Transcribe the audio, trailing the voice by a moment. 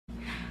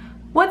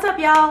What's up,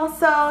 y'all?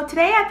 So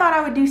today I thought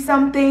I would do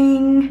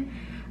something,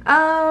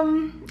 I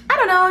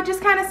don't know,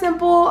 just kind of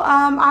simple.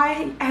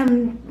 I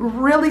am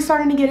really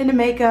starting to get into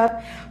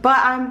makeup, but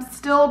I'm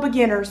still a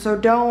beginner, so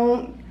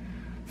don't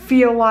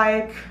feel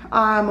like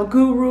I'm a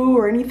guru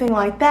or anything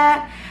like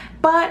that.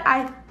 But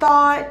I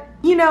thought,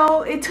 you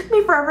know, it took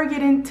me forever to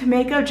get into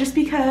makeup just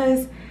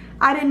because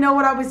I didn't know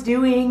what I was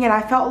doing, and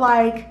I felt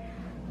like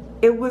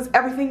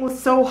everything was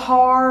so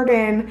hard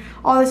and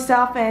all this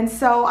stuff. And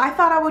so I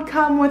thought I would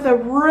come with a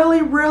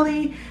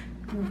really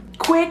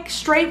quick,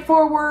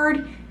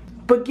 straightforward,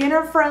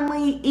 beginner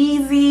friendly,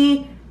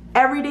 easy,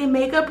 everyday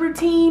makeup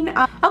routine.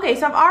 Okay,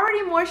 so I've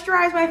already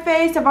moisturized my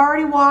face, I've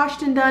already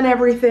washed and done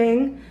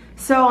everything,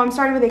 so I'm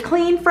starting with a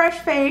clean, fresh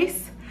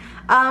face.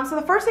 So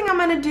the first thing I'm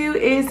going to do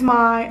is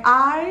my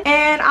eyes,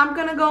 and I'm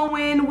going to go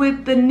in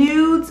with the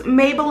Nudes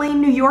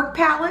Maybelline New York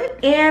palette,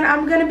 and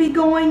I'm going to be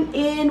going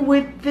in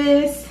with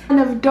this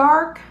kind of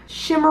dark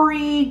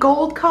shimmery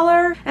gold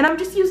color, and I'm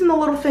just using the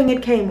little thing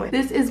it came with.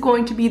 This is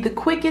going to be the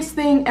quickest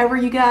thing ever,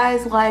 you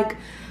guys, like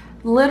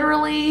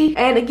literally.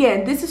 And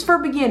again, this is for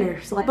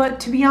beginners, but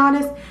to be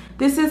honest,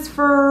 this is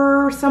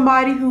for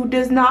somebody who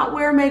does not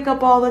wear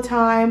makeup all the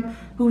time,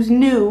 who's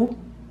new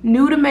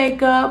to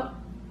makeup,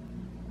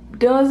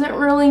 doesn't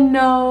really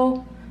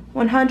know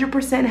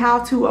 100%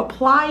 how to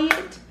apply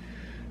it,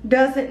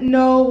 doesn't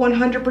know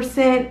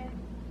 100%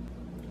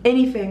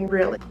 anything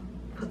really.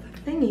 Put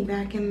the thingy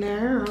back in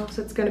there or else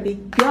it's gonna be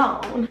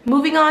gone.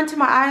 Moving on to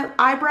my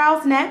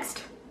eyebrows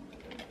next.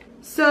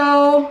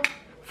 So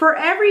for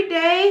every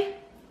day,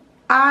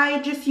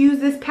 I just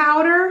use this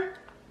powder.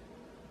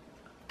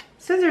 It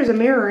says there's a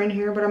mirror in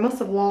here, but I must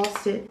have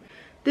lost it.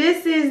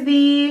 This is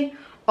the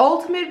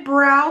Ultimate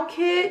Brow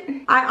Kit.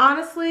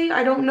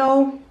 I don't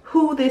know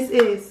who this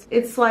is.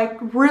 It's like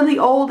really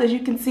old. As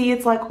you can see,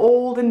 it's like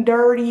old and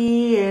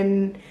dirty,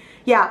 and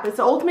yeah, it's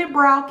the Ultimate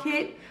Brow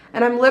Kit.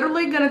 And I'm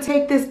literally gonna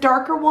take this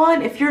darker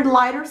one. If you're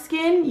lighter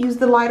skin, use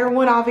the lighter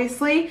one,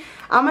 obviously.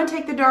 I'm gonna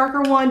take the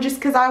darker one just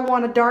because I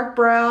want a dark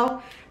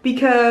brow,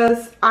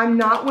 because I'm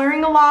not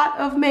wearing a lot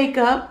of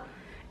makeup,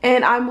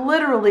 and I'm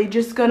literally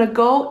just gonna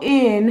go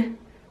in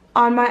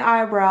on my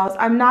eyebrows.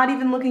 I'm not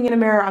even looking in a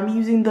mirror. I'm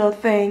using the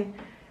thing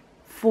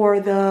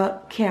for the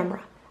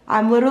camera.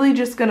 I'm literally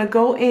just gonna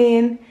go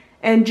in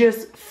and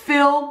just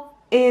fill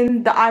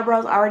in the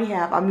eyebrows I already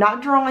have. I'm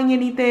not drawing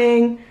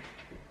anything.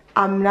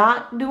 I'm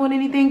not doing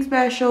anything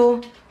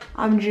special.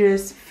 I'm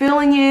just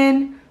filling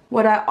in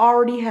what I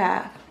already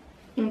have.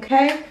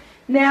 Okay?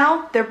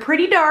 Now, they're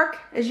pretty dark,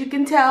 as you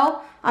can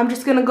tell. I'm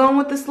just gonna go in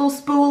with this little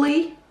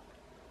spoolie.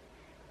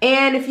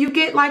 And if you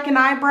get like an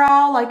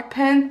eyebrow, like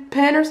pen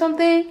or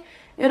something,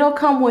 it'll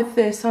come with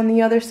this on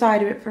the other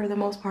side of it for the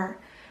most part.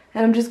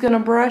 And I'm just gonna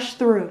brush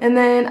through. And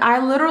then I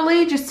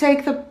literally just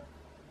take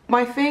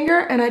my finger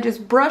and I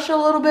just brush a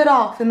little bit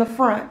off in the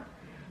front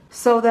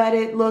so that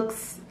it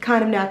looks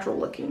kind of natural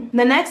looking.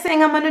 The next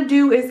thing I'm gonna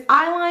do is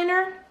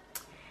eyeliner.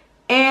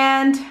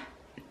 And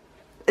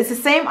it's the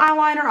same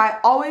eyeliner I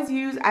always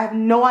use. I have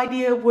no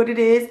idea what it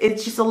is.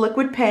 It's just a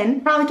liquid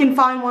pen. Probably can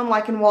find one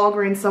like in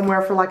Walgreens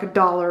somewhere for like $1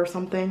 or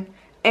something.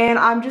 And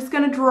I'm just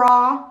gonna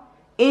draw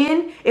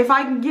in. If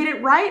I can get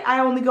it right, I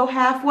only go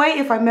halfway.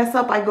 If I mess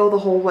up, I go the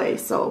whole way.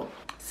 So,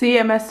 see,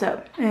 I messed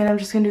up. And I'm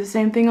just gonna do the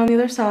same thing on the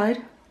other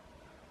side.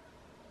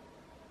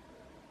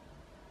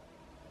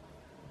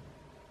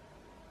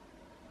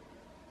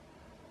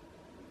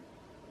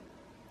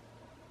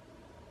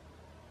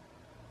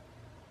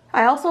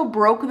 I also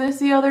broke this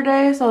the other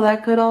day, so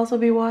that could also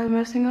be why I'm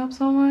messing up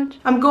so much.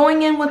 I'm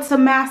going in with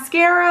some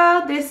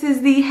mascara. This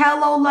is the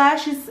Hello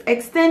Lashes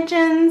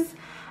Extensions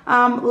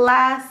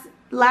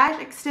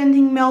Lash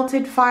Extending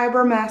Melted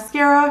Fiber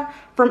Mascara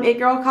from It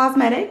Girl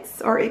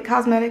Cosmetics, or It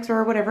Cosmetics,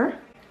 or whatever.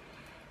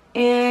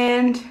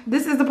 And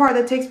this is the part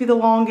that takes me the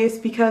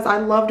longest because I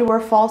love to wear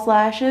false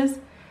lashes,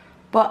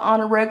 but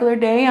on a regular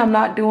day I'm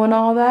not doing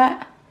all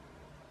that.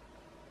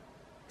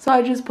 So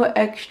I just put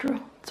extra.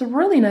 It's a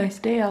really nice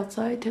day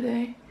outside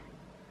today.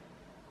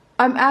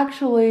 I'm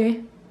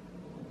actually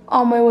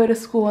on my way to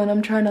school and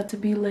I'm trying not to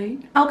be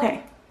late.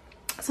 Okay,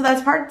 so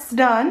that part's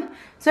done.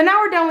 So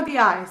now we're done with the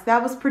eyes.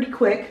 That was pretty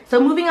quick.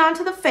 So moving on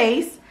to the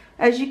face.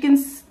 As you can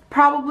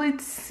probably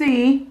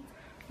see,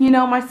 you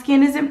know, my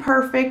skin isn't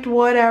perfect,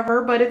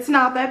 whatever, but it's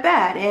not that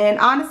bad. And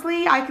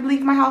honestly, I could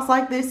leave my house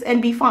like this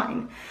and be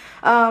fine.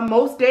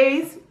 Most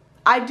days,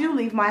 I do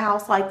leave my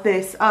house like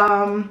this.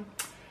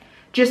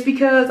 Just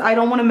because I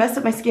don't want to mess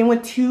up my skin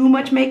with too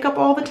much makeup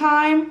all the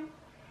time.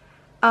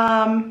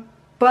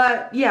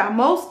 But yeah,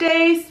 most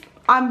days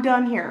I'm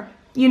done here,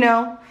 you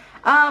know.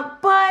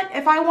 But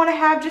if I want to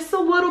have just a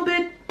little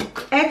bit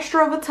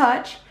extra of a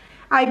touch,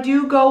 I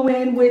do go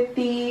in with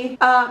the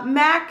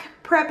MAC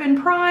Prep and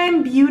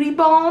Prime Beauty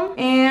Balm.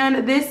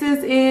 And this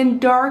is in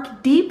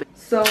Dark Deep.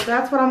 So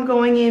that's what I'm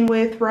going in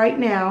with right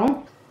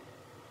now.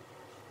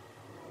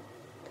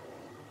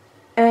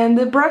 And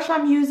the brush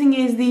I'm using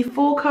is the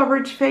Full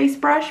Coverage Face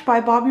Brush by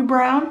Bobbi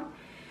Brown.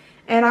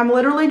 And I'm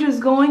literally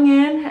just going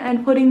in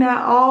and putting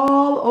that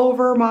all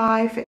over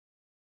my face.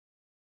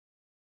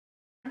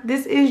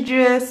 This is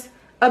just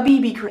a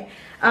BB cream.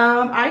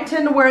 I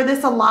tend to wear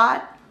this a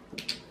lot.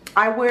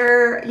 I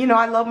wear, you know,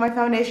 I love my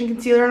foundation,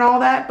 concealer, and all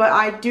that, but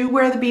I do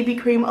wear the BB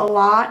cream a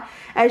lot.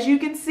 As you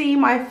can see,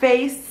 my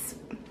face,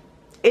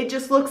 it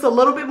just looks a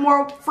little bit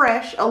more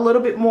fresh, a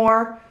little bit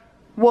more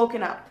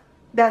woken up.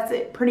 That's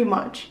it, pretty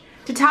much.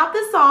 To top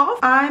this off,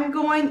 I'm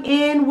going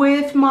in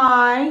with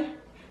my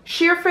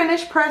Sheer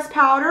Finish Pressed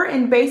Powder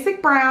in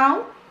Basic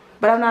Brown.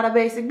 But I'm not a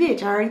basic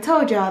bitch, I already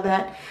told y'all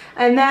that.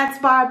 And that's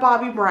by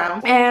Bobbi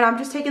Brown. And I'm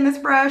just taking this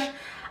brush.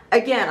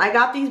 Again, I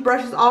got these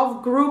brushes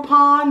off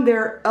Groupon.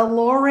 They're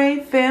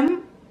Allure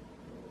Femme.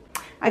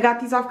 I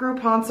got these off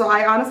Groupon, so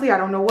I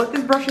don't know what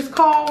this brush is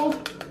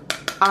called.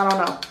 I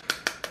don't know.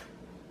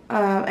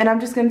 And I'm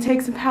just gonna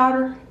take some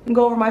powder and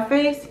go over my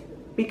face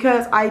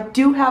because I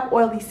do have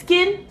oily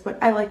skin, but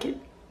I like it.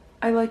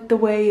 I like the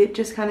way it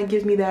just kind of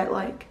gives me that,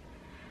 like,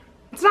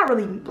 it's not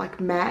really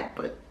like matte,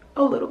 but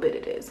a little bit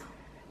it is.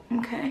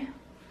 Okay.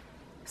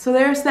 So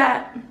there's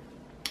that.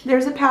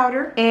 There's a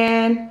powder,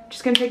 and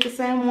just gonna take the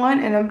same one,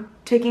 and I'm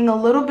taking a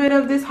little bit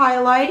of this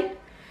highlight,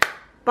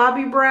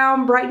 Bobbi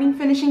Brown Brightening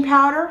Finishing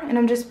Powder, and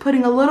I'm just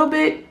putting a little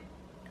bit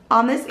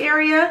on this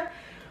area.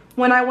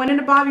 When I went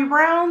into Bobbi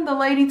Brown, the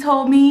lady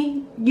told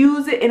me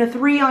use it in a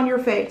 3 on your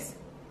face.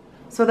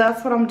 So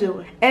that's what I'm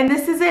doing. And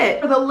this is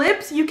it. For the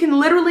lips, you can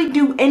literally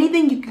do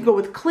anything. You can go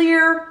with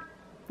clear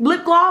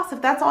lip gloss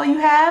if that's all you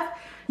have.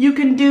 You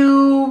can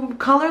do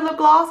color lip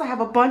gloss. I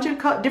have a bunch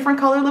of different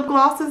color lip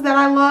glosses that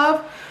I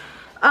love.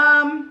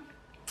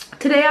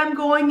 Today I'm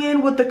going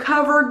in with the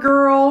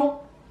CoverGirl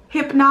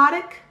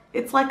Hypnotic.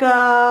 It's like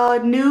a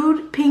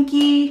nude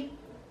pinky.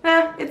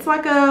 It's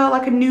like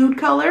a nude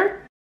color.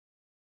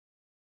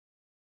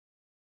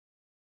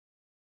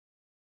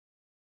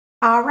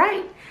 All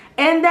right,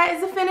 and that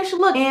is the finished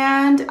look,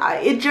 and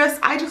I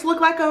just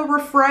look like a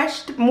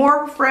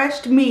more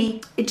refreshed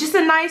me. It's just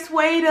a nice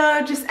way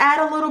to just add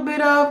a little bit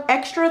of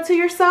extra to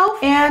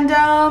yourself, and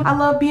I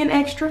love being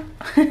extra.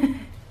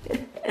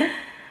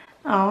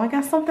 Oh, I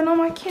got something on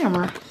my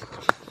camera.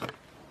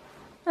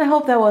 I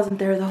hope that wasn't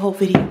there the whole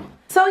video.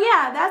 So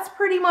yeah, that's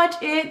pretty much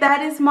it.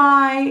 That is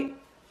my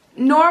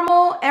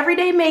normal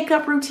everyday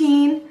makeup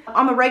routine.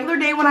 On the regular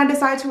day when I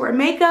decide to wear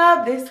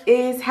makeup, this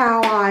is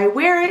how I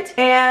wear it,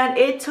 and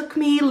it took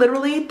me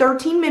literally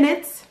 13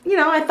 minutes. You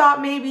know, I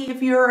thought maybe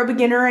if you're a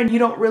beginner and you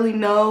don't really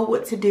know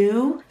what to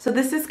do. So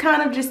this is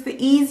kind of just the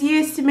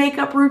easiest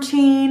makeup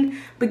routine,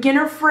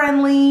 beginner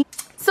friendly.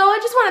 So I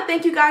just want to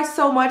thank you guys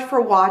so much for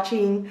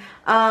watching.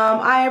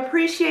 I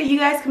appreciate you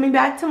guys coming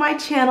back to my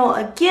channel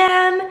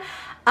again.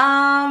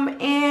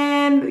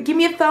 And give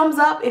me a thumbs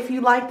up if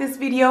you like this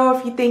video,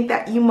 if you think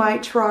that you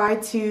might try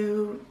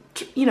to,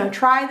 you know,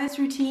 try this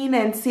routine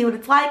and see what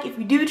it's like. If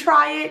you do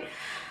try it,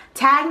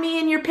 tag me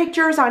in your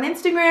pictures on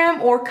Instagram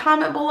or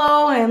comment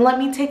below and let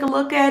me take a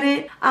look at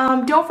it.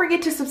 Don't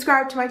forget to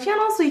subscribe to my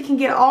channel so you can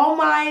get all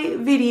my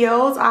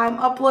videos. I'm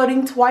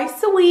uploading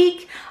twice a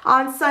week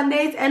on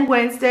Sundays and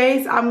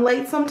Wednesdays. I'm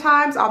late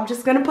sometimes. I'm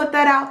just gonna put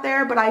that out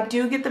there, but I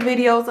do get the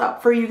videos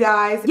up for you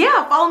guys.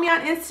 Yeah, follow me on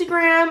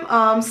Instagram,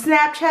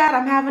 Snapchat.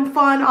 I'm having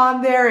fun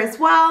on there as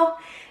well.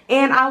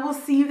 And I will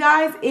see you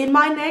guys in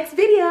my next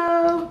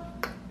video.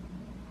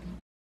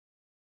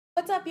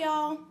 What's up,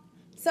 y'all?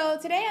 So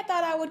today I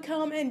thought I would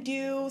come and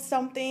do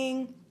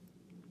something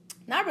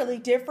not really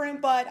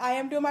different, but I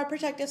am doing my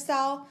protective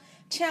style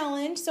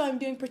challenge. So I'm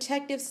doing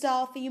protective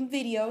style themed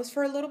videos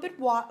for a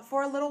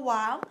little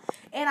while,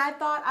 and I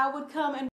thought I would come and